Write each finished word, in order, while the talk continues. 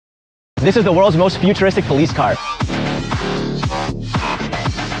This is the world's most futuristic police car.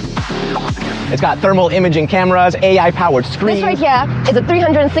 It's got thermal imaging cameras, AI-powered screens. This right here is a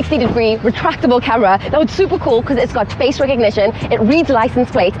 360-degree retractable camera. Now it's super cool because it's got face recognition, it reads license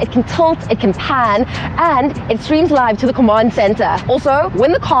plates, it can tilt, it can pan, and it streams live to the command center. Also,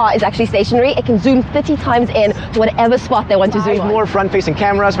 when the car is actually stationary, it can zoom 30 times in to whatever spot they want to zoom on. More front-facing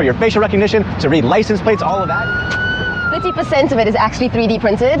cameras for your facial recognition, to read license plates, all of that. 30% of it is actually 3D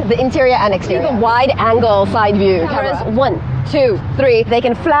printed, the interior and exterior. The wide angle side view. Cameras 1, 2, 3. They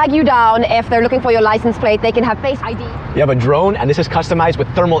can flag you down if they're looking for your license plate. They can have Face ID. You have a drone, and this is customized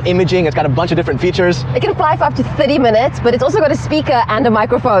with thermal imaging. It's got a bunch of different features. It can fly for up to 30 minutes, but it's also got a speaker and a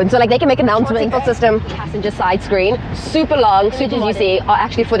microphone. So like they can make announcements. System, passenger side screen, super long. Footage you see are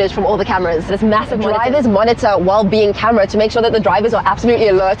actually footage from all the cameras. This massive drivers monitor well-being camera to make sure that the drivers are absolutely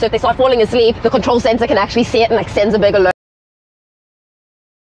alert. So if they start falling asleep, the control center can actually see it and like sends a big alert.